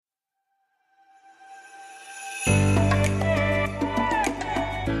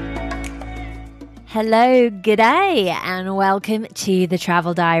Hello, g'day, and welcome to the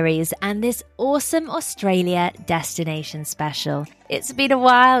Travel Diaries and this awesome Australia destination special. It's been a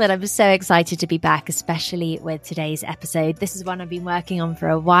while and I'm so excited to be back, especially with today's episode. This is one I've been working on for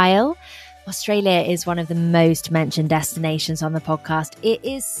a while. Australia is one of the most mentioned destinations on the podcast. It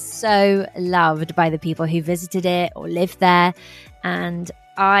is so loved by the people who visited it or live there. And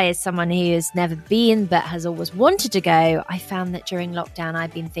I, as someone who has never been but has always wanted to go, I found that during lockdown,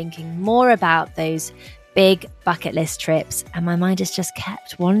 I've been thinking more about those big bucket list trips, and my mind has just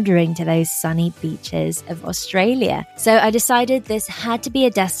kept wandering to those sunny beaches of Australia. So I decided this had to be a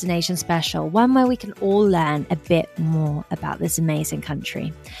destination special, one where we can all learn a bit more about this amazing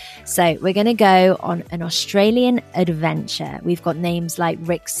country. So we're going to go on an Australian adventure. We've got names like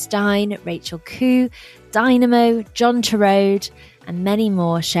Rick Stein, Rachel Khoo, Dynamo, John Torode, and many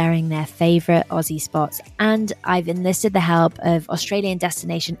more sharing their favourite Aussie spots. And I've enlisted the help of Australian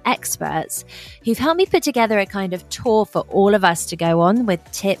destination experts who've helped me put together a kind of tour for all of us to go on with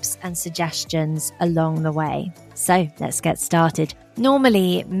tips and suggestions along the way. So let's get started.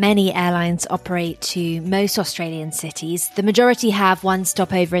 Normally, many airlines operate to most Australian cities. The majority have one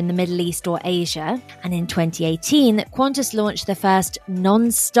stopover in the Middle East or Asia. And in 2018, Qantas launched the first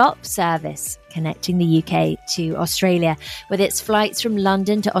non-stop service connecting the UK to Australia with its flights from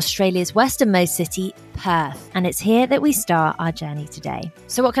London to Australia's westernmost city, Perth. And it's here that we start our journey today.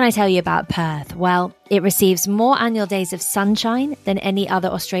 So what can I tell you about Perth? Well, it receives more annual days of sunshine than any other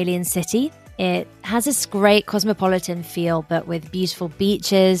Australian city. It has this great cosmopolitan feel, but with beautiful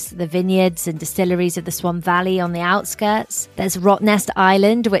beaches, the vineyards and distilleries of the Swan Valley on the outskirts. There's Rottnest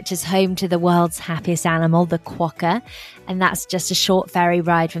Island, which is home to the world's happiest animal, the quokka, and that's just a short ferry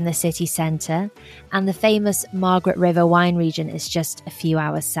ride from the city centre. And the famous Margaret River wine region is just a few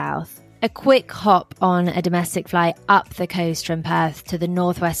hours south. A quick hop on a domestic flight up the coast from Perth to the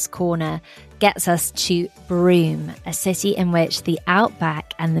northwest corner gets us to Broome, a city in which the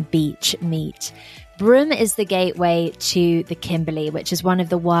outback and the beach meet. Broome is the gateway to the Kimberley, which is one of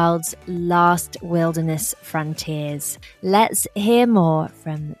the world's last wilderness frontiers. Let's hear more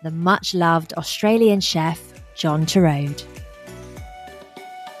from the much-loved Australian chef, John Torode.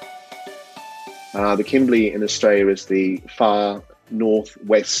 The Kimberley in Australia is the far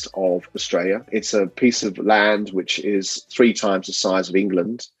northwest of Australia. It's a piece of land which is 3 times the size of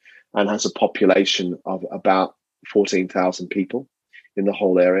England and has a population of about 14,000 people in the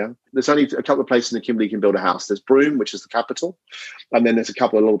whole area. There's only a couple of places in the Kimberley you can build a house. There's Broome, which is the capital, and then there's a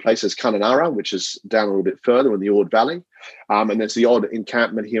couple of little places, Kununurra, which is down a little bit further in the Ord Valley, and there's the odd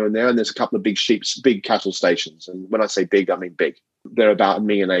encampment here and there, and there's a couple of big cattle stations. And when I say big, I mean big. They're about 1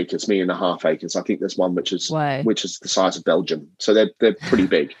 million acres, 1.5 million acres. I think there's one which is the size of Belgium. So they're pretty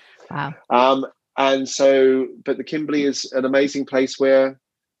big. Wow. But the Kimberley is an amazing place where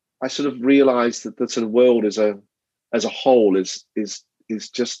I sort of realised that the sort of world as a whole is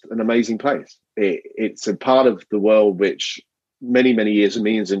just an amazing place. It's a part of the world which many years and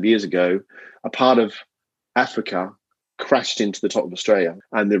millions of years ago, a part of Africa crashed into the top of Australia.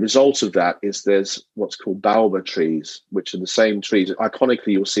 And the result of that is there's what's called baobab trees, which are the same trees.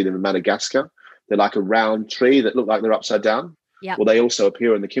 Iconically, you'll see them in Madagascar. They're like a round tree that look like they're upside down. Yep. Well, they also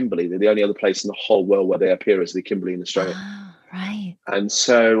appear in the Kimberley. They're the only other place in the whole world where they appear as the Kimberley in Australia. Oh, right. And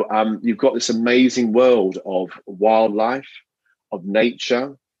so you've got this amazing world of wildlife, of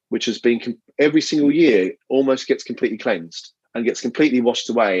nature, which has been every single year almost gets completely cleansed and gets completely washed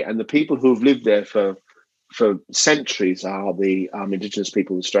away. And the people who have lived there for centuries are the Indigenous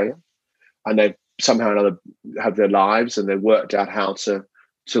people of Australia, and they've somehow or another have their lives, and they've worked out how to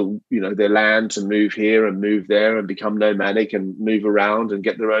their land to move here and move there and become nomadic and move around and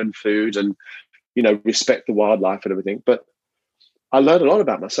get their own food and respect the wildlife and everything. But I learned a lot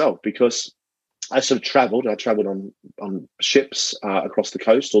about myself because I sort of travelled. I travelled on ships across the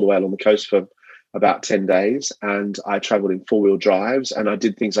coast, all the way along the coast for about 10 days, and I travelled in 4-wheel drives, and I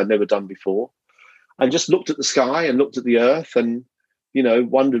did things I'd never done before. And just looked at the sky and looked at the earth and,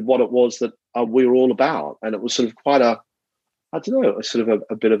 wondered what it was that we were all about. And it was sort of quite a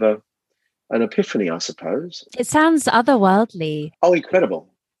bit of an epiphany, I suppose. It sounds otherworldly. Oh,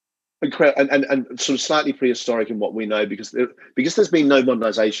 incredible. And sort of slightly prehistoric in what we know because there's been no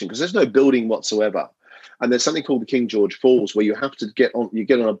modernisation, because there's no building whatsoever. And there's something called the King George Falls where you have to get on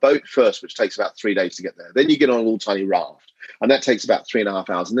a boat first, which takes about 3 days to get there. Then you get on a little tiny raft, and that takes about 3.5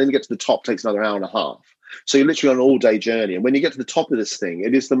 hours. And then you get to the top, takes another hour and a half. So you're literally on an all-day journey. And when you get to the top of this thing,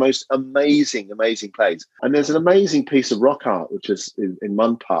 it is the most amazing place. And there's an amazing piece of rock art, which is in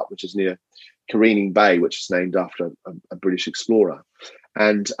Munpart, which is near Careening Bay, which is named after a British explorer.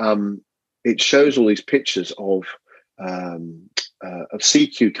 And it shows all these pictures of sea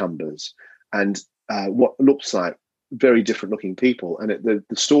cucumbers and what looks like very different looking people. And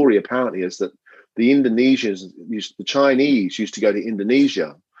the story apparently is that the Chinese used to go to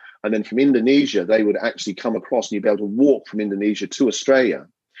Indonesia, and then from Indonesia they would actually come across, and you'd be able to walk from Indonesia to Australia,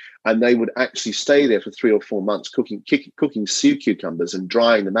 and they would actually stay there for 3 or 4 months cooking sea cucumbers and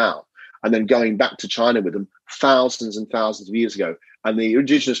drying them out, and then going back to China with them thousands and thousands of years ago. And the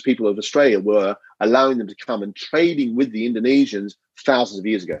indigenous people of Australia were allowing them to come and trading with the Indonesians thousands of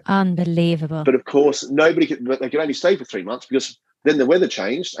years ago. Unbelievable. But of course, they could only stay for 3 months, because then the weather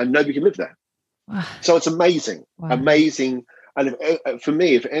changed and nobody could live there. So it's amazing, amazing. And for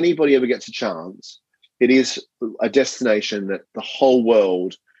me, if anybody ever gets a chance, it is a destination that the whole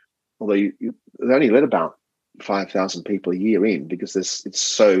world, although they only let about 5,000 people a year in, because it's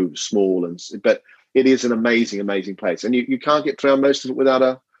so small, but it is an amazing, amazing place. And you can't get around most of it without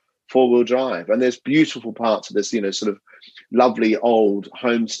a 4-wheel drive. And there's beautiful parts of this, sort of lovely old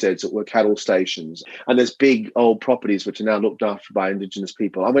homesteads that were cattle stations. And there's big old properties which are now looked after by indigenous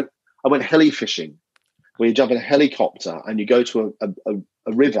people. I went heli fishing, where you jump in a helicopter and you go to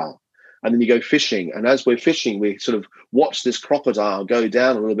a river, and then you go fishing. And as we're fishing, we sort of watch this crocodile go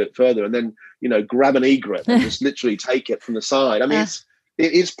down a little bit further, and then, grab an egret and just literally take it from the side. I mean,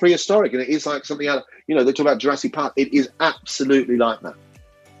 it is prehistoric, and it is like something out, they talk about Jurassic Park. It is absolutely like that.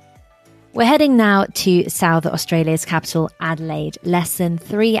 We're heading now to South Australia's capital, Adelaide, less than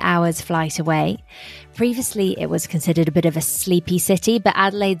 3 hours flight away. Previously, it was considered a bit of a sleepy city, but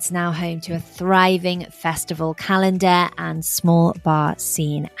Adelaide's now home to a thriving festival calendar and small bar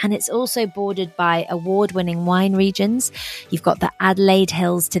scene. And it's also bordered by award-winning wine regions. You've got the Adelaide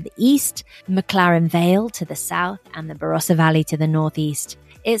Hills to the east, McLaren Vale to the south, and the Barossa Valley to the northeast.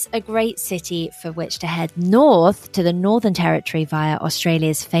 It's a great city for which to head north to the Northern Territory via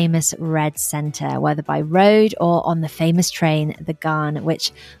Australia's famous Red Centre, whether by road or on the famous train, the Ghan,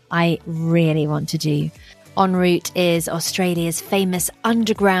 which I really want to do. En route is Australia's famous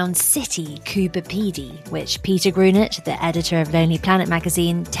underground city, Coober Pedy, which Peter Grunert, the editor of Lonely Planet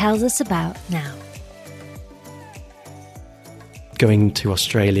magazine, tells us about now. Going to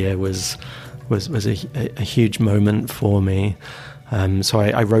Australia was a huge moment for me. So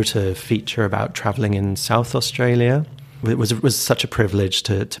I wrote a feature about travelling in South Australia. It was such a privilege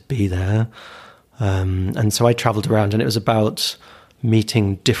to be there. And so I travelled around, and it was about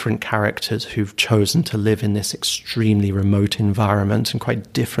meeting different characters who've chosen to live in this extremely remote environment and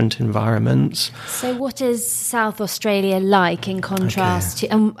quite different environments. So what is South Australia like in contrast to,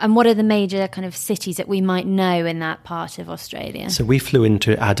 and what are the major kind of cities that we might know in that part of Australia? So we flew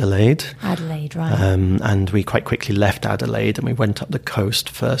into Adelaide. Adelaide, right. And we quite quickly left Adelaide, and we went up the coast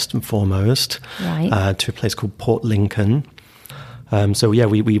first and foremost, right, to a place called Port Lincoln.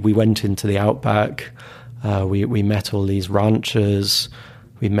 We went into the outback. We met all these ranchers.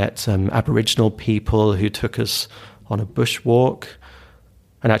 We met Aboriginal people who took us on a bushwalk.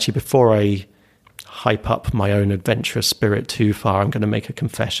 And actually, before I hype up my own adventurous spirit too far, I'm going to make a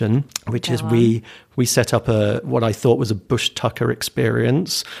confession, which is we set up what I thought was a bush tucker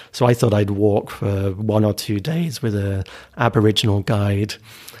experience. So I thought I'd walk for 1 or 2 days with an Aboriginal guide,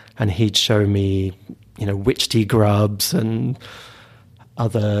 and he'd show me, witchetty grubs and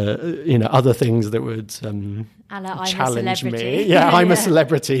other things that would challenge me. Yeah, I'm a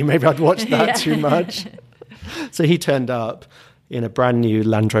celebrity. Maybe I'd watched that too much. So he turned up in a brand new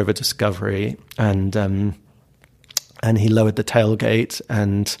Land Rover Discovery, and he lowered the tailgate,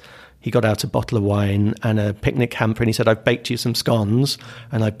 and he got out a bottle of wine and a picnic hamper, and he said, "I've baked you some scones,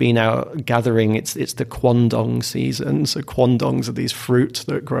 and I've been out gathering. It's the quandong season. So quandongs are these fruits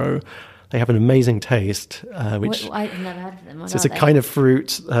that grow. They have an amazing taste, which I've never heard of them. So it's a kind of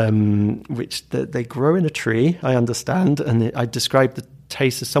fruit which they grow in a tree, I understand, and I described the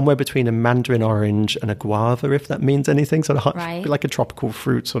taste as somewhere between a mandarin orange and a guava, if that means anything, sort of right, like a tropical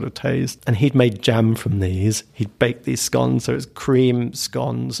fruit sort of taste. And he'd made jam from these. He'd baked these scones, so it was cream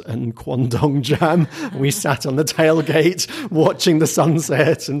scones and quandong jam. We sat on the tailgate watching the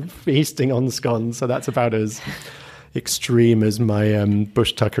sunset and feasting on scones. So that's about as extreme as my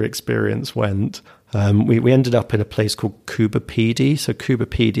bush tucker experience went. We ended up in a place called Coober Pedy. So Coober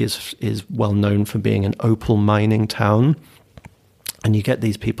Pedy is well known for being an opal mining town. And you get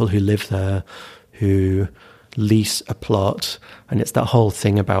these people who live there who lease a plot. And it's that whole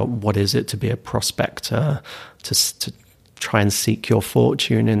thing about what is it to be a prospector, to try and seek your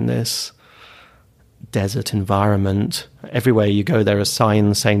fortune in this desert environment. Everywhere you go, there are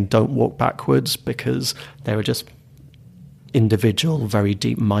signs saying don't walk backwards, because there are just individual, very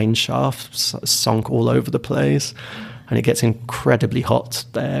deep mine shafts sunk all over the place. And it gets incredibly hot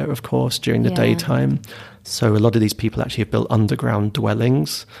there, of course, during the daytime. So a lot of these people actually have built underground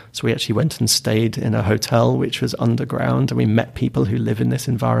dwellings. So we actually went and stayed in a hotel which was underground, and we met people who live in this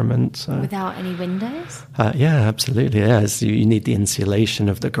environment. So. Without any windows? Yeah, absolutely. Yeah, so you need the insulation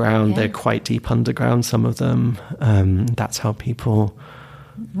of the ground. They're quite deep underground, some of them. That's how people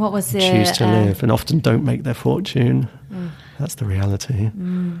choose to live, and often don't make their fortune. That's the reality.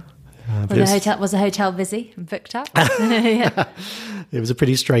 Was the hotel busy and booked up? Yeah. It was a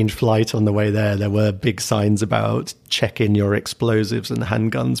pretty strange flight on the way there. There were big signs about check in your explosives and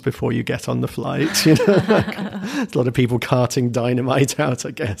handguns before you get on the flight. You know, there's a lot of people carting dynamite out,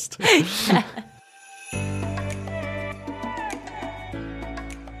 I guess.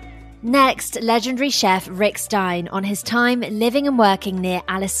 Next, legendary chef Rick Stein on his time living and working near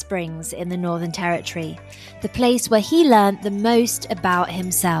Alice Springs in the Northern Territory, the place where he learned the most about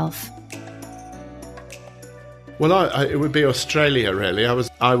himself. Well, it would be Australia, really.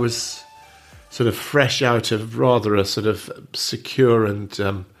 I was sort of fresh out of rather a sort of secure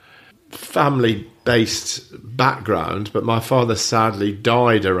and family-based background, but my father sadly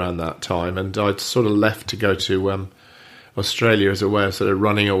died around that time, and I'd sort of left to go to Australia as a way of sort of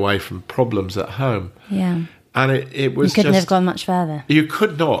running away from problems at home. Yeah. And it was You couldn't have gone much further. You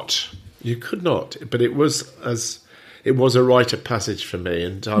could not. But it was a rite of passage for me,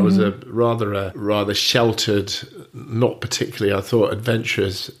 and I was a rather sheltered, not particularly, I thought,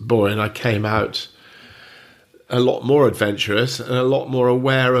 adventurous boy, and I came out a lot more adventurous and a lot more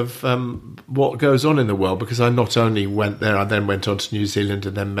aware of what goes on in the world, because I not only went there, I then went on to New Zealand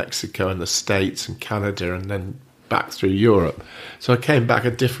and then Mexico and the States and Canada and then back through Europe. So I came back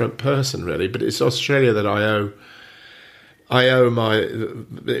a different person, really. But it's Australia that I owe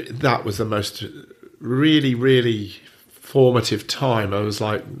that was the most really, really formative time. I was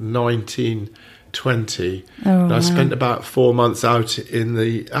like 19, 20. And I spent about 4 months out in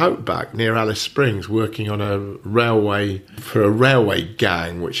the outback near Alice Springs working on a railway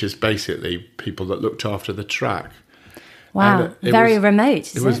gang, which is basically people that looked after the track. Wow, very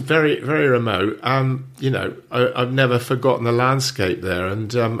remote. It was very, very remote. You know, I've never forgotten the landscape there.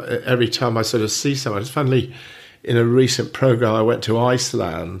 And every time I sort of see someone, it's funny, in a recent program I went to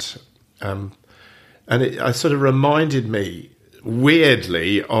Iceland, and it sort of reminded me,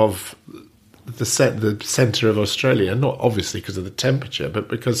 weirdly, of the centre of Australia, not obviously because of the temperature, but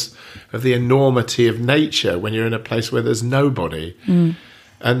because of the enormity of nature when you're in a place where there's nobody.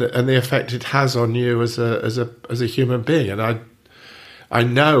 And the effect it has on you as a human being. And I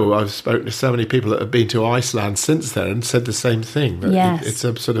know I've spoken to so many people that have been to Iceland since then and said the same thing. That it's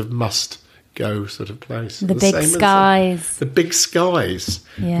a sort of must-go sort of place. The big skies. The big skies.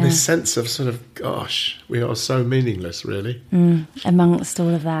 Yeah. This sense of sort of, gosh, we are so meaningless, really. Amongst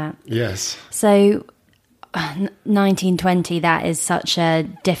all of that. Yes. So 1920, that is such a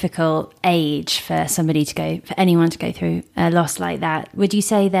difficult age for anyone to go through a loss like that. Would you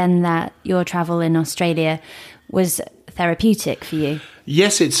say then that your travel in Australia was therapeutic for you?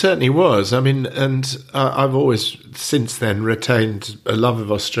 Yes, it certainly was. I mean, and I've always since then retained a love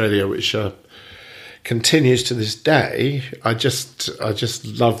of Australia, which continues to this day. I just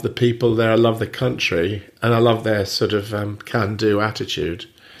love the people there. I love the country, and I love their sort of can-do attitude.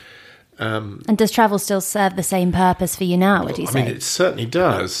 And does travel still serve the same purpose for you now, would you say? I mean, it certainly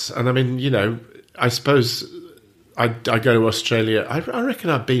does. And I mean, you know, I suppose I go to Australia. I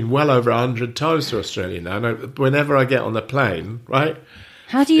reckon I've been well over 100 times to Australia now. And whenever I get on the plane, right?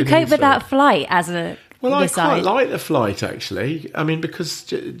 How do you cope with that flight as a Well, I quite like the flight, actually. I mean, because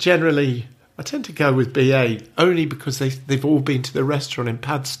generally I tend to go with BA only because they've all been to the restaurant in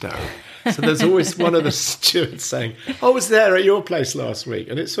Padstow. So there's always one of the stewards saying, I was there at your place last week.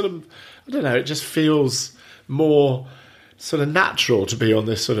 And it's sort of, I don't know, it just feels more sort of natural to be on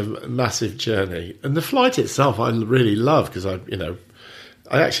this sort of massive journey. And the flight itself I really love because I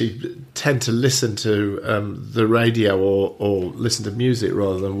actually tend to listen to the radio or listen to music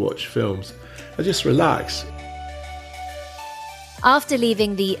rather than watch films. I just relax. After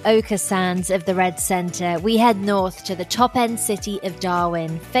leaving the ochre sands of the Red Centre, we head north to the top-end city of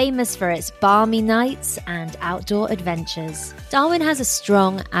Darwin, famous for its balmy nights and outdoor adventures. Darwin has a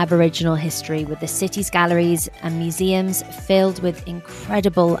strong Aboriginal history, with the city's galleries and museums filled with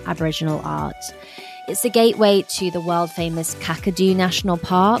incredible Aboriginal art. It's the gateway to the world-famous Kakadu National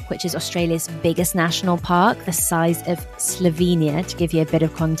Park, which is Australia's biggest national park, the size of Slovenia, to give you a bit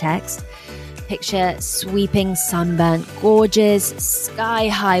of context. Picture sweeping sunburnt gorges,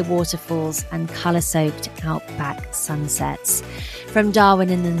 sky-high waterfalls and colour-soaked outback sunsets. From Darwin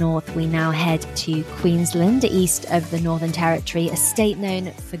in the north, we now head to Queensland, east of the Northern Territory, a state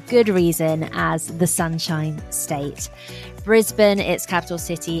known for good reason as the Sunshine State. Brisbane, its capital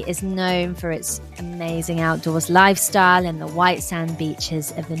city, is known for its amazing outdoors lifestyle and the white sand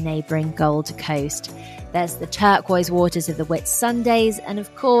beaches of the neighbouring Gold Coast. There's the turquoise waters of the Whitsundays and,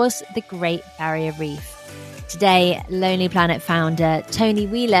 of course, the Great Barrier Reef. Today, Lonely Planet founder Tony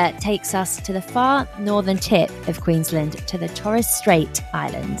Wheeler takes us to the far northern tip of Queensland, to the Torres Strait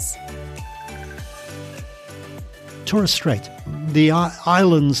Islands. Torres Strait, the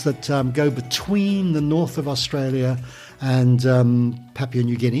islands that go between the north of Australia and Papua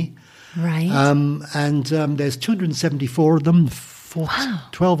New Guinea. Right. And there's 274 of them,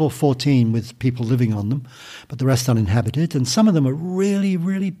 12 or 14 with people living on them, but the rest uninhabited. And some of them are really,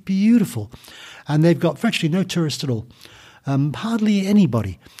 really beautiful. And they've got virtually no tourists at all, hardly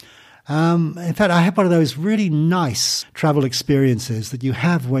anybody. In fact, I had one of those really nice travel experiences that you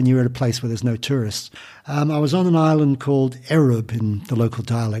have when you're at a place where there's no tourists. I was on an island called Erub in the local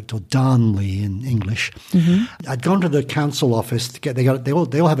dialect, or Darnley in English. Mm-hmm. I'd gone to the council office to get. They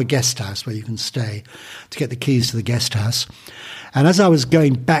all have a guest house where you can stay, to get the keys to the guest house. And as I was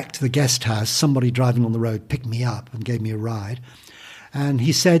going back to the guest house, somebody driving on the road picked me up and gave me a ride. And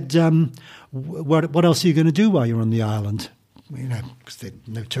he said, what else are you going to do while you're on the island? You know, because there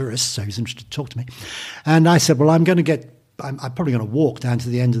are no tourists, so he's interested to talk to me. And I said, well, I'm probably going to walk down to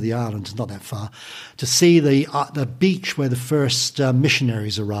the end of the island, it's not that far, to see the beach where the first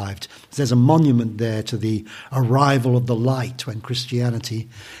missionaries arrived. There's a monument there to the arrival of the light when Christianity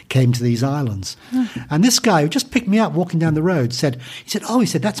came to these islands. Mm-hmm. And this guy who just picked me up walking down the road said,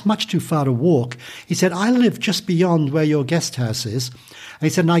 that's much too far to walk. He said, I live just beyond where your guest house is. And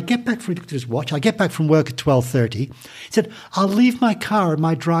he said, and he looked at his watch, I get back from work at 12:30. He said, I'll leave my car in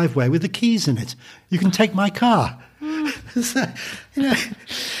my driveway with the keys in it. You can take my car. So, he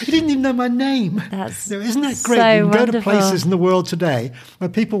didn't even know my name. Isn't that great? So you can wonderful. go to places in the world today where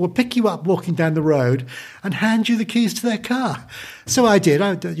people will pick you up walking down the road and hand you the keys to their car. So I did.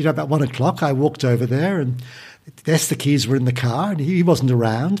 About 1 o'clock, I walked over there and yes, the keys were in the car and he wasn't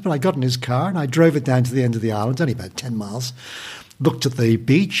around, but I got in his car and I drove it down to the end of the island, only about 10 miles. Looked at the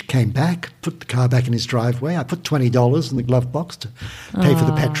beach, came back, put the car back in his driveway. I put $20 in the glove box to pay for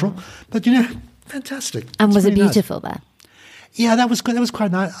the petrol. But, fantastic. And was it really beautiful there? Yeah, that was good. That was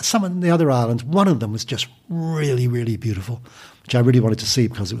quite nice. Some of the other islands, one of them was just really, really beautiful, which I really wanted to see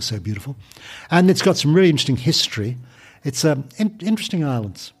because it was so beautiful. And it's got some really interesting history. It's interesting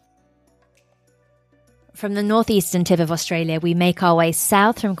islands. From the northeastern tip of Australia, we make our way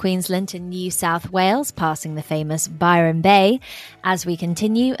south from Queensland to New South Wales, passing the famous Byron Bay, as we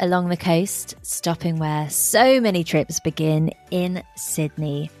continue along the coast, stopping where so many trips begin, in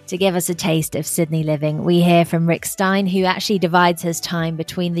Sydney. To give us a taste of Sydney living, we hear from Rick Stein, who actually divides his time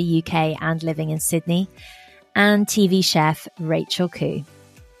between the UK and living in Sydney, and TV chef Rachel Khoo.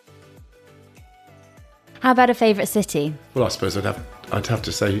 How about a favourite city? Well, I suppose I'd have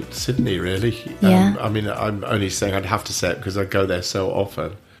to say Sydney, really. Yeah. I'm only saying I'd have to say it because I go there so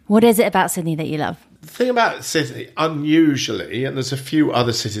often. What is it about Sydney that you love? The thing about Sydney, unusually, and there's a few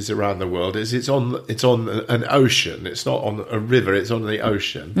other cities around the world, is it's on an ocean. It's not on a river, it's on the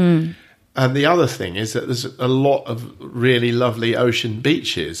ocean. Mm. And the other thing is that there's a lot of really lovely ocean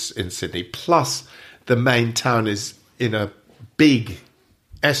beaches in Sydney, plus the main town is in a big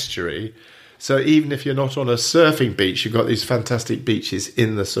estuary. So even if you're not on a surfing beach, you've got these fantastic beaches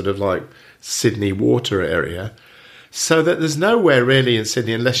in the sort of like Sydney water area. So that there's nowhere really in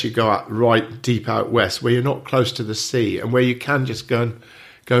Sydney, unless you go out right deep out west, where you're not close to the sea and where you can just go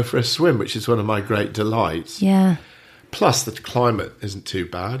for a swim, which is one of my great delights. Yeah. Plus the climate isn't too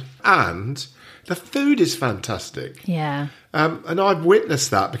bad. And the food is fantastic. Yeah. And I've witnessed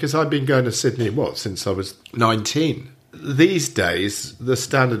that because I've been going to Sydney, since I was 19. These days, the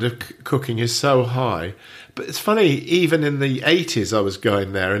standard of cooking is so high. But it's funny, even in the 80s I was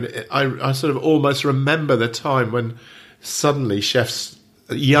going there, and I sort of almost remember the time when suddenly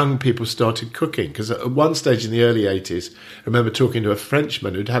young people started cooking. Because at one stage in the early 80s, I remember talking to a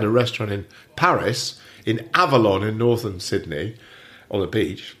Frenchman who'd had a restaurant in Paris, in Avalon in northern Sydney, on the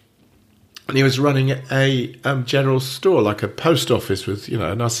beach. And he was running a general store, like a post office with,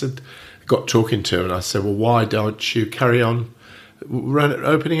 and I got talking to him and I said, well, why don't you carry on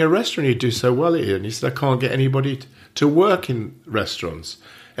opening a restaurant? You do so well here. And he said, I can't get anybody to work in restaurants.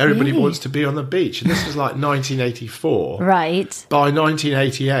 Everybody wants to be on the beach. And this was like 1984. Right. By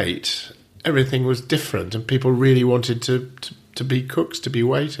 1988, everything was different and people really wanted to to be cooks, to be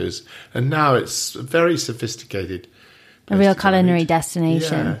waiters. And now it's a very sophisticated A real place to culinary eat.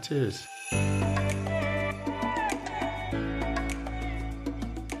 destination. Yeah, it is.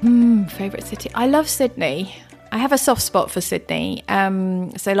 Favourite city? I love Sydney. I have a soft spot for Sydney.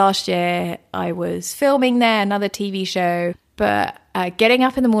 So last year I was filming there, another TV show. But getting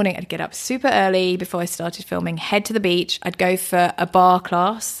up in the morning, I'd get up super early before I started filming, head to the beach. I'd go for a bar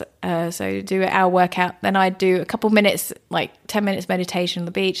class, so do an hour workout. Then I'd do a couple minutes, like 10 minutes meditation on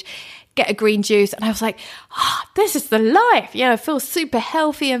the beach, get a green juice. And I was like, this is the life. I feel super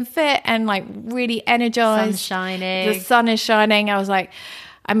healthy and fit and like really energized. Sun's shining. The sun is shining. I was like,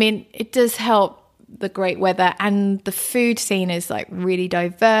 it does help. The great weather, and the food scene is like really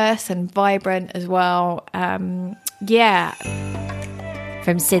diverse and vibrant as well. From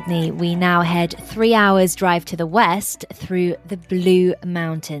Sydney, we now head 3 hours drive to the west through the Blue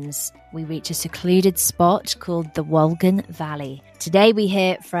Mountains. We reach a secluded spot called the Wolgan Valley. Today we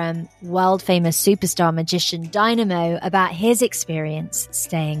hear from world-famous superstar magician Dynamo about his experience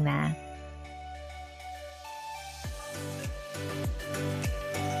staying there.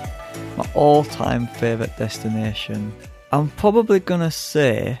 My all-time favourite destination. I'm probably going to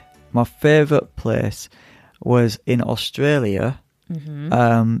say my favourite place was in Australia.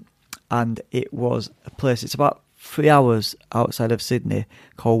 And it was a place, it's about 3 hours outside of Sydney,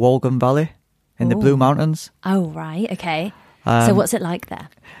 called Wolgan Valley in the Blue Mountains. Oh, right. Okay. So what's it like there?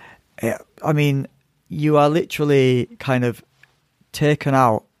 You are literally kind of taken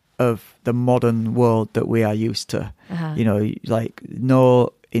out of the modern world that we are used to. Like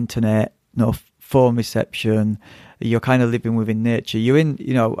no internet, no phone reception. You're kind of living within nature. You're in,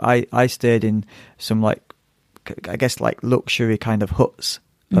 I stayed in some like luxury kind of huts.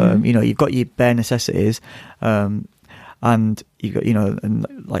 You've got your bare necessities, and you've got,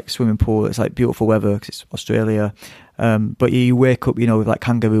 and like swimming pool. It's like beautiful weather because it's Australia. But you wake up, with like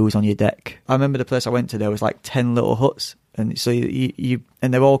kangaroos on your deck. I remember the place I went to, there was like 10 little huts. And so you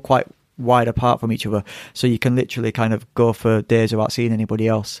and they're all quite wide apart from each other, so you can literally kind of go for days without seeing anybody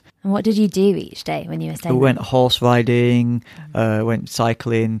else. And what did you do each day when you were staying? We went horse riding, went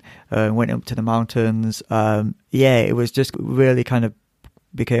cycling, went up to the mountains. It was just really kind of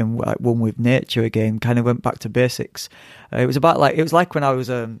became like one with nature again. Kind of went back to basics. It was like when I was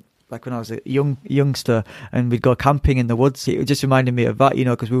a youngster and we'd go camping in the woods. It just reminded me of that,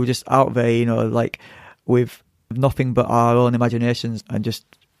 because we were just out there, like with nothing but our own imaginations and just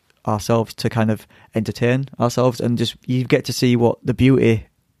ourselves to kind of entertain ourselves, and just you get to see what the beauty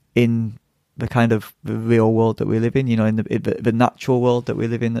in the kind of the real world that we live in, in the natural world that we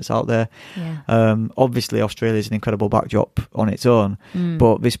live in that's out there. Obviously Australia is an incredible backdrop on its own,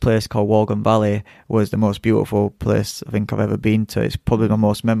 but this place called Wolgan Valley was the most beautiful place I think I've ever been to. It's probably my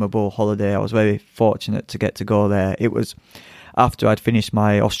most memorable holiday. I was very fortunate to get to go there. It was after I'd finished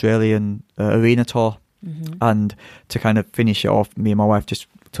my Australian arena tour, and to kind of finish it off, me and my wife just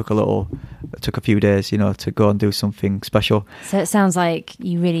took a few days, to go and do something special. So it sounds like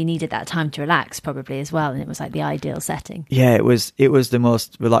you really needed that time to relax probably as well, and it was like the ideal setting. Yeah, it was the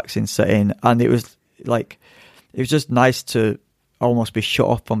most relaxing setting, and it was just nice to almost be shut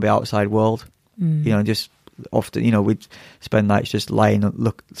off from the outside world. Just often, we'd spend nights just lying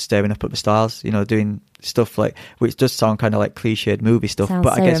and staring up at the stars, doing stuff like, which does sound kind of like cliched movie stuff. Sounds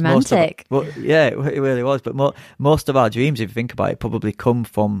but so I guess romantic. it really was. But most of our dreams, if you think about it, probably come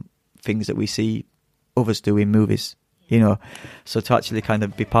from things that we see others do in movies, So to actually kind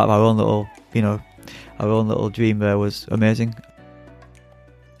of be part of our own little dream there was amazing.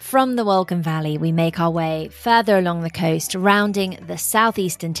 From the Wolgan Valley, we make our way further along the coast, rounding the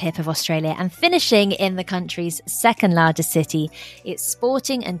southeastern tip of Australia and finishing in the country's second largest city, its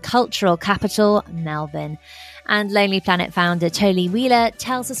sporting and cultural capital, Melbourne. And Lonely Planet founder Tony Wheeler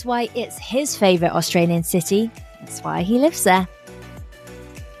tells us why it's his favourite Australian city. That's why he lives there.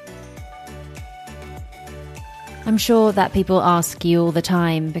 I'm sure that people ask you all the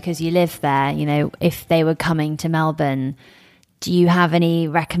time, because you live there, if they were coming to Melbourne, do you have any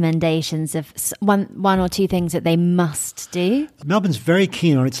recommendations of one or two things that they must do? Melbourne's very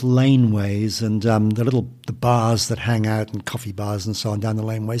keen on its laneways and the bars that hang out, and coffee bars and so on down the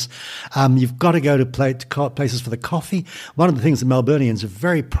laneways. You've got to go to places for the coffee. One of the things that Melburnians are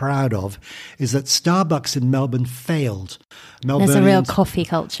very proud of is that Starbucks in Melbourne failed. There's a real coffee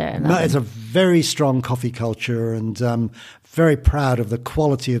culture. It's a very strong coffee culture, and very proud of the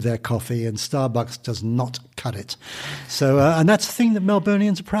quality of their coffee, and Starbucks does not cut it. So, and that's the thing that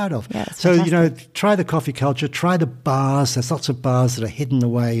Melburnians are proud of. Yeah, so, fantastic. try the coffee culture, try the bars. There's lots of bars that are hidden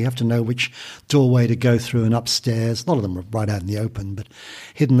away. You have to know which doorway to go through and upstairs. A lot of them are right out in the open, but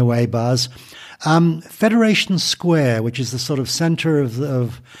hidden away bars. Federation Square, which is the sort of centre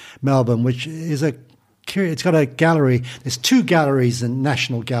of Melbourne, which is it's got a gallery. There's 2 galleries and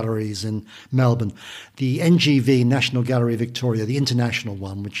national galleries in Melbourne. The NGV, National Gallery Victoria, the international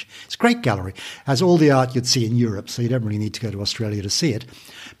one, which is a great gallery, has all the art you'd see in Europe, so you don't really need to go to Australia to see it.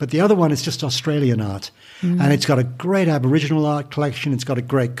 But the other one is just Australian art. And it's got a great Aboriginal art collection. It's got a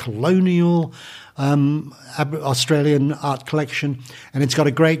great colonial Australian art collection, and it's got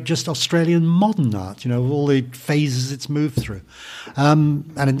a great just Australian modern art, all the phases it's moved through, and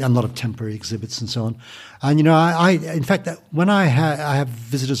a lot of temporary exhibits and so on. And I in fact, when I have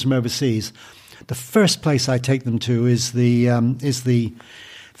visitors from overseas, the first place I take them to is the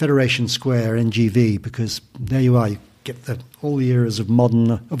Federation Square NGV, because there you are. You get all the eras of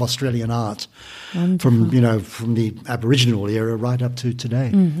Australian art. Wonderful. from the Aboriginal era right up to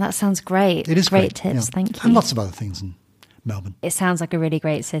today. That sounds great. It is great tips. Yeah. Thank you. And lots of other things in Melbourne. It sounds like a really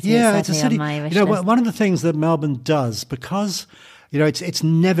great city. Yeah, it's a city. On my wish list. One of the things that Melbourne does, because it's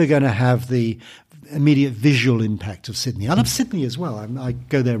never going to have the immediate visual impact of Sydney. I love Sydney as well. I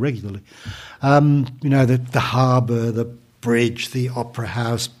go there regularly. The harbour, the bridge, the Opera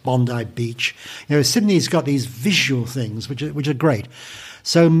House, Bondi Beach. Sydney's got these visual things which are great.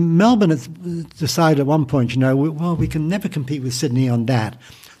 So Melbourne has decided at one point, we can never compete with Sydney on that.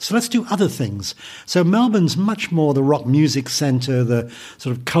 So let's do other things. So Melbourne's much more the rock music centre, the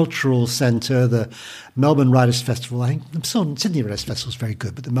sort of cultural centre, the Melbourne Writers' Festival. I think Sydney Writers' Festival is very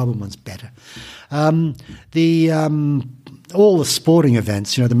good, but the Melbourne one's better. All the sporting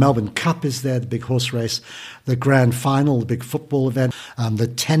events, the Melbourne Cup is there, the big horse race, the grand final, the big football event, the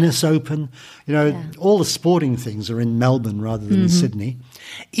tennis open. All the sporting things are in Melbourne rather than in Sydney.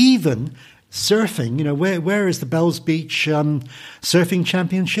 Even surfing, where is the Bells Beach surfing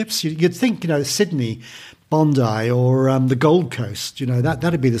championships? You'd think, Sydney, Bondi, or the Gold Coast,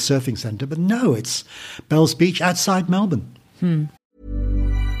 that'd be the surfing centre. But no, it's Bells Beach outside Melbourne.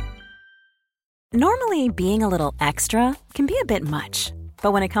 Normally, being a little extra can be a bit much.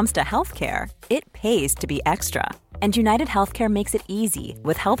 But when it comes to healthcare, it pays to be extra. And United Healthcare makes it easy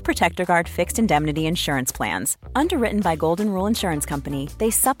with Health Protector Guard fixed indemnity insurance plans. Underwritten by Golden Rule Insurance Company, they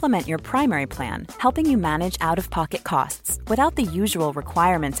supplement your primary plan, helping you manage out-of-pocket costs without the usual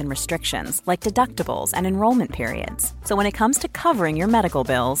requirements and restrictions like deductibles and enrollment periods. So when it comes to covering your medical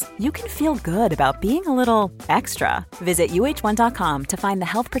bills, you can feel good about being a little extra. Visit uh1.com to find the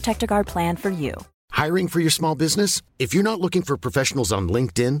Health Protector Guard plan for you. Hiring for your small business? If you're not looking for professionals on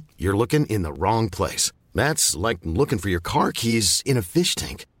LinkedIn, you're looking in the wrong place. That's like looking for your car keys in a fish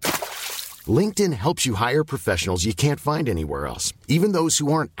tank. LinkedIn helps you hire professionals you can't find anywhere else, even those who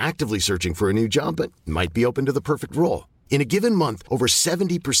aren't actively searching for a new job but might be open to the perfect role. In a given month, over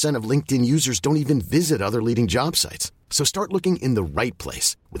 70% of LinkedIn users don't even visit other leading job sites. So start looking in the right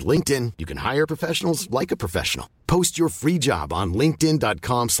place. With LinkedIn, you can hire professionals like a professional. Post your free job on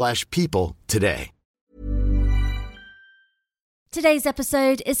linkedin.com/people today. Today's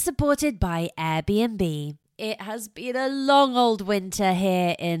episode is supported by Airbnb. It has been a long old winter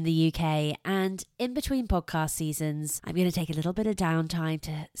here in the UK, and in between podcast seasons, I'm going to take a little bit of downtime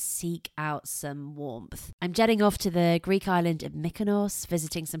to seek out some warmth. I'm jetting off to the Greek island of Mykonos,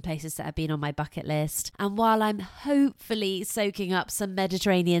 visiting some places that have been on my bucket list, and while I'm hopefully soaking up some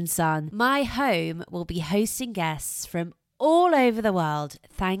Mediterranean sun, my home will be hosting guests from all over the world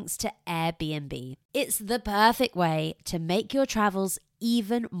thanks to Airbnb. It's the perfect way to make your travels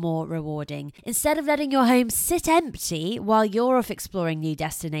even more rewarding. Instead of letting your home sit empty while you're off exploring new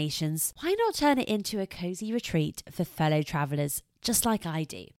destinations, why not turn it into a cozy retreat for fellow travelers just like I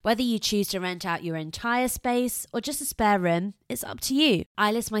do? Whether you choose to rent out your entire space or just a spare room, it's up to you.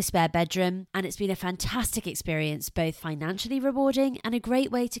 I list my spare bedroom, and it's been a fantastic experience, both financially rewarding and a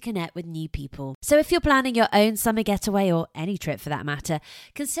great way to connect with new people. So if you're planning your own summer getaway, or any trip for that matter,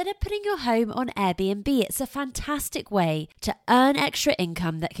 consider putting your home on Airbnb. It's a fantastic way to earn extra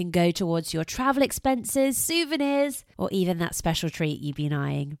income that can go towards your travel expenses, souvenirs, or even that special treat you've been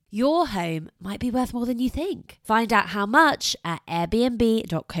eyeing. Your home might be worth more than you think. Find out how much at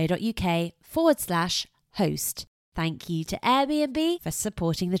airbnb.co.uk/host. Thank you to Airbnb for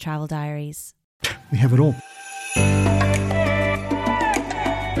supporting the Travel Diaries. We have it all.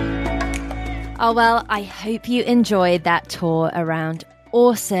 Oh, well, I hope you enjoyed that tour around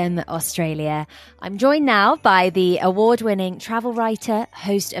awesome Australia. I'm joined now by the award-winning travel writer,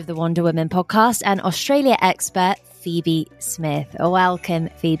 host of the Wonder Woman podcast, and Australia expert, Phoebe Smith. Welcome,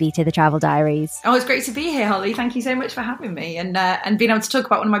 Phoebe, to the Travel Diaries. Oh, it's great to be here, Holly. Thank you so much for having me and being able to talk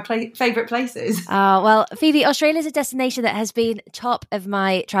about one of my favourite places. Well, Phoebe, Australia is a destination that has been top of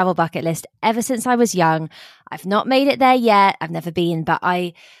my travel bucket list ever since I was young. I've not made it there yet. I've never been, but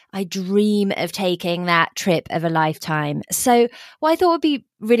I dream of taking that trip of a lifetime. So what I thought would be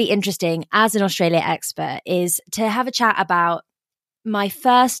really interesting as an Australia expert is to have a chat about my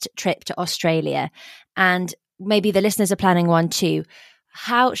first trip to Australia, and maybe the listeners are planning one too.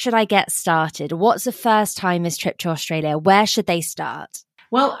 How should I get started? What's the first timer's trip to Australia? Where should they start?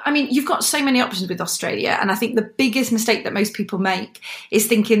 Well, I mean, you've got so many options with Australia. And I think the biggest mistake that most people make is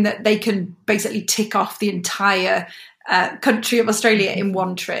thinking that they can basically tick off the entire country of Australia in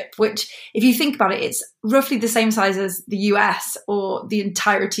one trip, which, if you think about it, it's roughly the same size as the US or the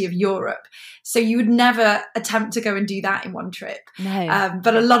entirety of Europe. So you would never attempt to go and do that in one trip. No.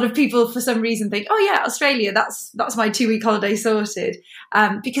 But a lot of people, for some reason, think, oh yeah, Australia, that's my 2-week holiday sorted,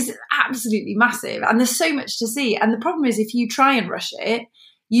 because it's absolutely massive and there's so much to see. And the problem is, if you try and rush it,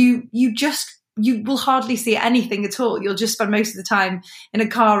 you will hardly see anything at all. You'll just spend most of the time in a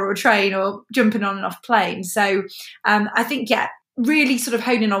car or a train or jumping on and off planes. So I think, really sort of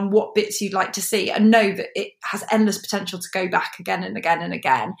hone in on what bits you'd like to see and know that it has endless potential to go back again and again and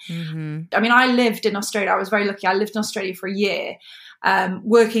again. Mm-hmm. I mean, I lived in Australia. I was very lucky. I lived in Australia for a year,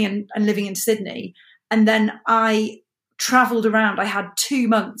 working and living in Sydney. And then I travelled around. I had 2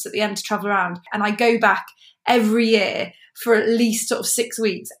 months at the end to travel around. And I go back every year for at least sort of 6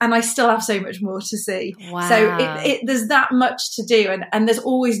 weeks, and I still have so much more to see. Wow. So there's that much to do, and there's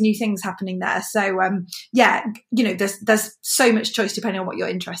always new things happening there. So there's so much choice depending on what your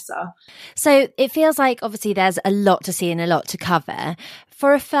interests are. So it feels like obviously there's a lot to see and a lot to cover.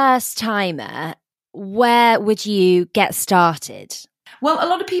 For a first timer, where would you get started? Well, a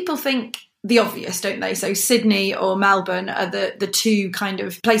lot of people think the obvious, don't they? So Sydney or Melbourne are the two kind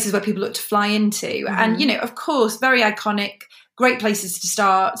of places where people look to fly into. Mm-hmm. And, of course, very iconic, great places to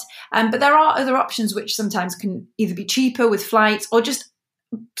start. But there are other options which sometimes can either be cheaper with flights or just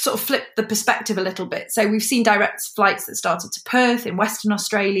sort of flip the perspective a little bit. So we've seen direct flights that started to Perth in Western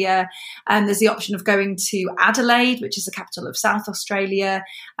Australia. And there's the option of going to Adelaide, which is the capital of South Australia.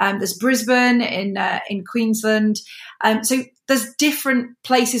 There's Brisbane in Queensland. So there's different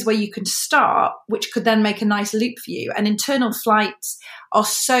places where you can start, which could then make a nice loop for you. And internal flights are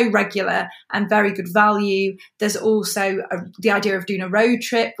so regular and very good value. There's also the idea of doing a road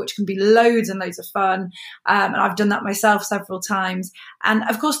trip, which can be loads and loads of fun. And I've done that myself several times. And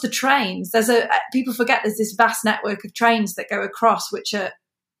of course, the trains. People forget there's this vast network of trains that go across, which are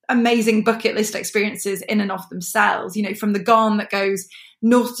amazing bucket list experiences in and of themselves. From the Gone that goes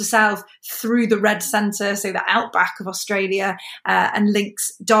north to south through the red centre, so the outback of Australia, and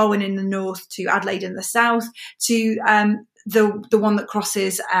links Darwin in the north to Adelaide in the south, to the one that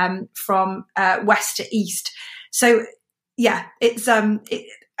crosses from west to east. So it's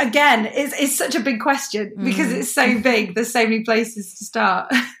it's such a big question because it's so big. There's so many places to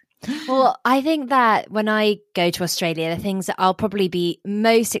start. Well, I think that when I go to Australia, the things that I'll probably be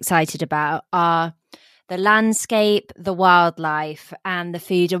most excited about are the landscape, the wildlife, and the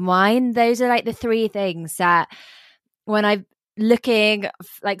food and wine. Those are like the three things that when I'm looking,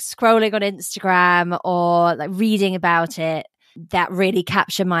 like scrolling on Instagram or like reading about it, that really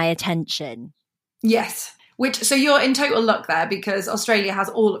capture my attention. Yes. So you're in total luck there because Australia has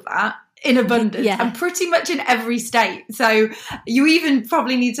all of that in abundance and pretty much in every state. So you even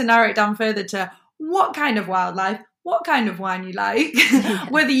probably need to narrow it down further to what kind of wildlife, what kind of wine you like,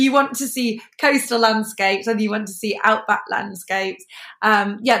 whether you want to see coastal landscapes, whether you want to see outback landscapes.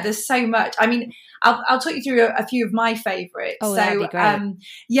 There's so much. I mean, I'll talk you through a few of my favourites. Oh, that'd be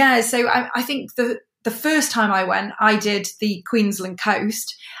great. So I think the first time I went, I did the Queensland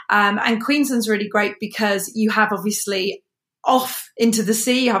coast. And Queensland's really great because you have obviously off into the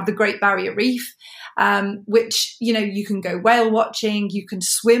sea, you have the Great Barrier Reef, which, you can go whale watching, you can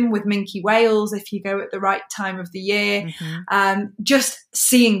swim with minke whales if you go at the right time of the year. Mm-hmm. Just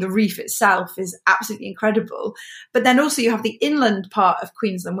seeing the reef itself is absolutely incredible. But then also you have the inland part of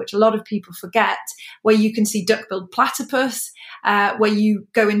Queensland, which a lot of people forget, where you can see duck-billed platypus, where you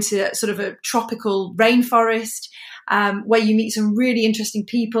go into sort of a tropical rainforest, where you meet some really interesting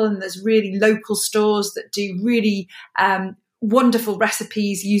people, and there's really local stores that do really wonderful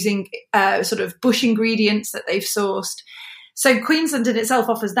recipes using sort of bush ingredients that they've sourced. So Queensland in itself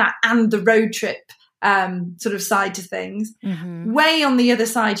offers that and the road trip sort of side to things. Mm-hmm. Way on the other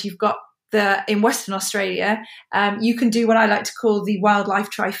side, you've got in Western Australia, you can do what I like to call the wildlife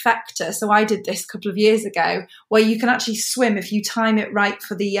trifecta. So I did this a couple of years ago, where you can actually swim if you time it right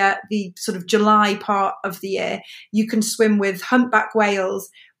for the sort of July part of the year. You can swim with humpback whales,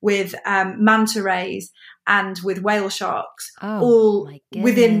 with manta rays, and with whale sharks, all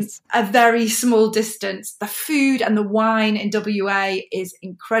within a very small distance. The food and the wine in WA is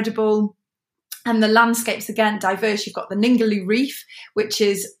incredible. And the landscapes, again, diverse. You've got the Ningaloo Reef, which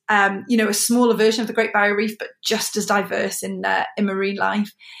is, a smaller version of the Great Barrier Reef, but just as diverse in marine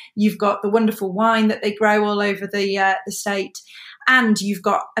life. You've got the wonderful wine that they grow all over the state. And you've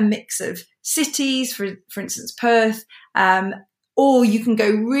got a mix of cities, for instance, Perth, or you can go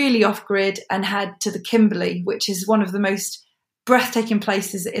really off-grid and head to the Kimberley, which is one of the most breathtaking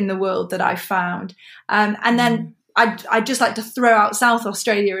places in the world that I've found. And then I'd just like to throw out South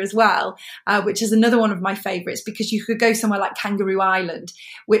Australia as well, which is another one of my favourites, because you could go somewhere like Kangaroo Island,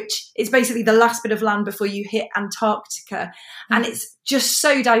 which is basically the last bit of land before you hit Antarctica. And it's just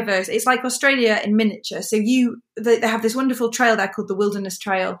so diverse. It's like Australia in miniature. So they have this wonderful trail there called the Wilderness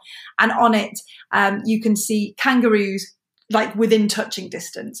Trail. And on it, you can see kangaroos like within touching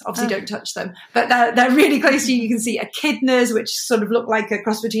distance. Obviously don't touch them, but they're really close to you. You can see echidnas, which sort of look like a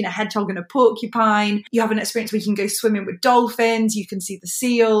cross between a hedgehog and a porcupine. You have an experience where you can go swimming with dolphins. You can see the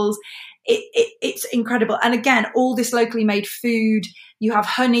seals. It's incredible. And again, all this locally made food. You have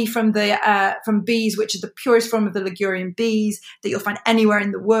honey from bees, which are the purest form of the Ligurian bees that you'll find anywhere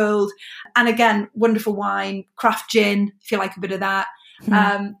in the world. And again, wonderful wine, craft gin, if you like a bit of that.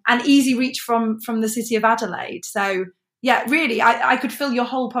 And easy reach from the city of Adelaide. So yeah, really, I could fill your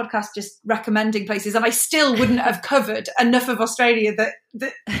whole podcast just recommending places, and I still wouldn't have covered enough of Australia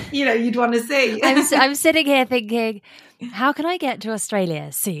that you'd want to see. I'm sitting here thinking, how can I get to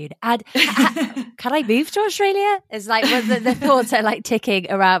Australia soon? And can I move to Australia? It's like the thoughts are like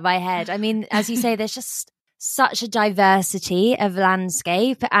ticking around my head. I mean, as you say, there's just such a diversity of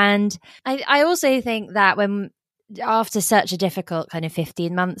landscape, and I also think that after such a difficult kind of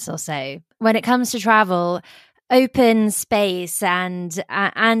 15 months or so, when it comes to travel, open space and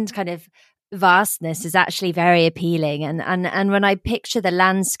kind of vastness is actually very appealing. And when I picture the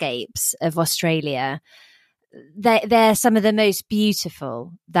landscapes of Australia, they're some of the most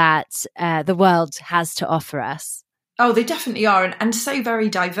beautiful that the world has to offer us. Oh, they definitely are, and so very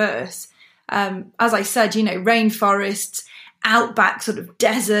diverse. As I said, rainforests, outback sort of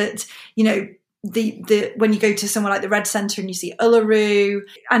desert, the when you go to somewhere like the Red Centre and you see Uluru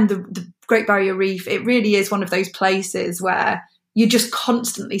and the Great Barrier Reef, it really is one of those places where you're just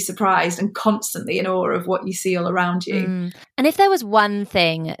constantly surprised and constantly in awe of what you see all around you. And if there was one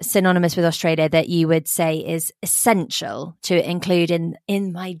thing synonymous with Australia that you would say is essential to include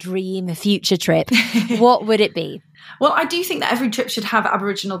in my dream future trip, what would it be? Well, I do think that every trip should have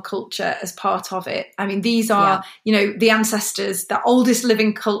Aboriginal culture as part of it. I mean, these are, the ancestors, the oldest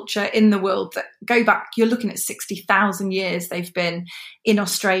living culture in the world that go back, you're looking at 60,000 years they've been in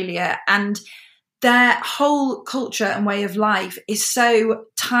Australia. And their whole culture and way of life is so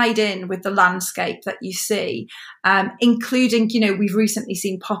tied in with the landscape that you see, including, we've recently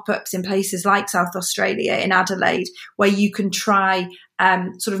seen pop-ups in places like South Australia, in Adelaide, where you can try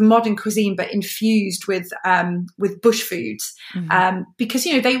sort of modern cuisine, but infused with bush foods, because,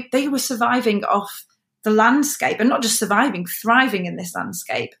 they were surviving off the landscape, and not just surviving, thriving in this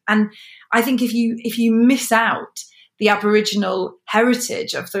landscape. And I think if you miss out the Aboriginal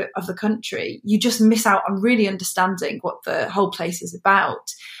heritage of the country, you just miss out on really understanding what the whole place is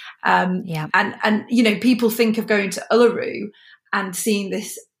about. And people think of going to Uluru and seeing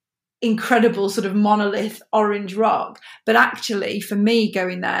this incredible sort of monolith orange rock, but actually for me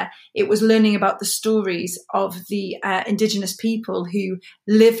going there, it was learning about the stories of the indigenous people who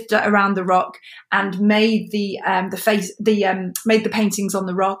lived around the rock and made made the paintings on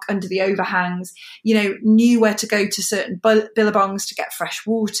the rock under the overhangs, knew where to go to certain billabongs to get fresh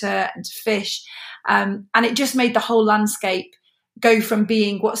water and to fish, and it just made the whole landscape go from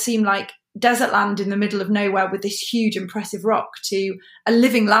being what seemed like desert land in the middle of nowhere with this huge impressive rock to a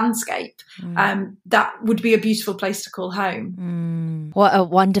living landscape that would be a beautiful place to call home. What a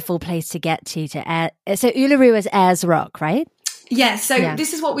wonderful place to get to so Uluru is Ayers Rock, right? Yeah, so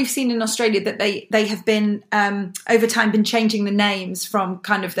this is what we've seen in Australia, that they have been over time been changing the names from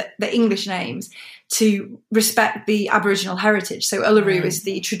kind of the English names to respect the Aboriginal heritage. So Uluru is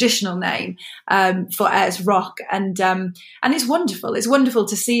the traditional name for Ayers Rock, and it's wonderful. It's wonderful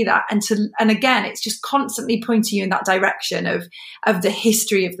to see that, and again, it's just constantly pointing you in that direction of the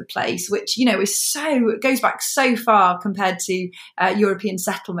history of the place, which goes back so far compared to European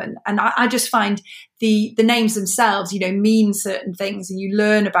settlement. And I just find the names themselves, mean certain things, and you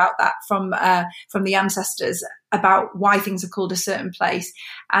learn about that from the ancestors about why things are called a certain place.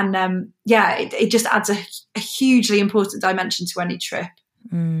 And it just adds a hugely important dimension to any trip.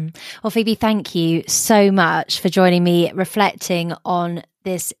 Well, Phoebe, thank you so much for joining me, reflecting on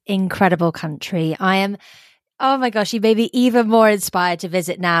this incredible country. I am, oh my gosh, you made me even more inspired to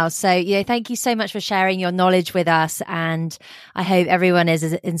visit now. So, thank you so much for sharing your knowledge with us. And I hope everyone is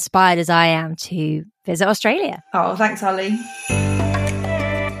as inspired as I am to visit Australia. Oh, thanks, Holly.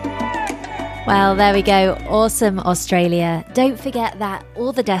 Well, there we go. Awesome, Australia. Don't forget that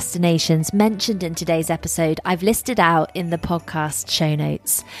all the destinations mentioned in today's episode I've listed out in the podcast show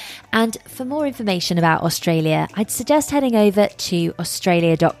notes. And for more information about Australia, I'd suggest heading over to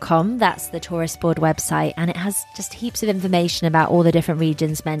australia.com. That's the tourist board website, and it has just heaps of information about all the different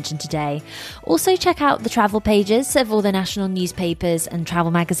regions mentioned today. Also, check out the travel pages of all the national newspapers and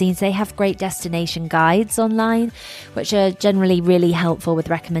travel magazines. They have great destination guides online, which are generally really helpful with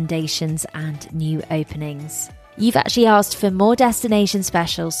recommendations and new openings. You've actually asked for more destination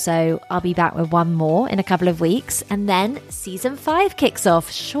specials, so I'll be back with one more in a couple of weeks, and then season 5 kicks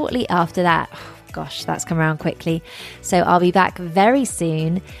off shortly after that. Oh, gosh, that's come around quickly. So I'll be back very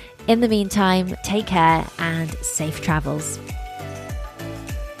soon. In the meantime, take care and safe travels.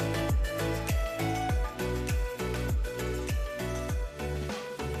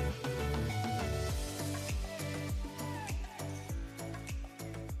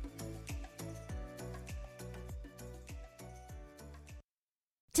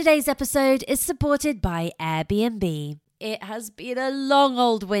 Today's episode is supported by Airbnb. It has been a long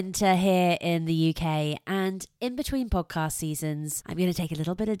old winter here in the UK, and in between podcast seasons, I'm going to take a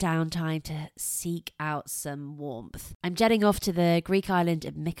little bit of downtime to seek out some warmth. I'm jetting off to the Greek island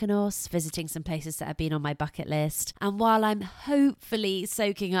of Mykonos, visiting some places that have been on my bucket list. And while I'm hopefully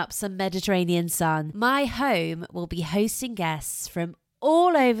soaking up some Mediterranean sun, my home will be hosting guests from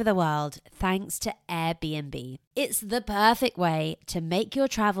all over the world thanks to Airbnb. It's the perfect way to make your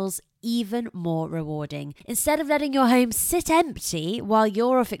travels even more rewarding. Instead of letting your home sit empty while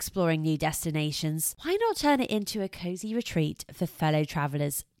you're off exploring new destinations, why not turn it into a cozy retreat for fellow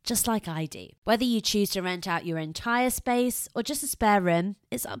travelers just like I do? Whether you choose to rent out your entire space or just a spare room,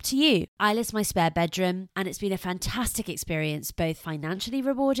 it's up to you. I list my spare bedroom, and it's been a fantastic experience, both financially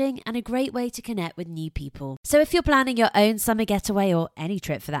rewarding and a great way to connect with new people. So if you're planning your own summer getaway, or any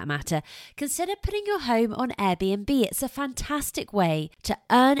trip for that matter, consider putting your home on Airbnb. It's a fantastic way to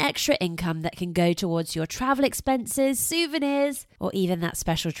earn extra income that can go towards your travel expenses, souvenirs, or even that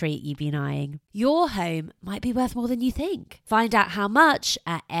special treat you've been eyeing. Your home might be worth more than you think. Find out how much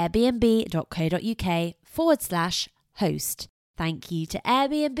at airbnb.co.uk/host. Thank you to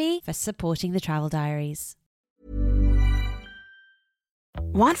Airbnb for supporting the Travel Diaries.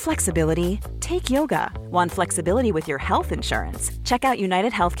 Want flexibility? Take yoga. Want flexibility with your health insurance? Check out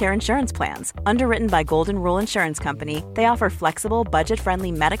United Healthcare Insurance Plans. Underwritten by Golden Rule Insurance Company, they offer flexible,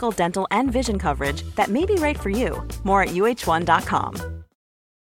 budget-friendly medical, dental, and vision coverage that may be right for you. More at uh1.com.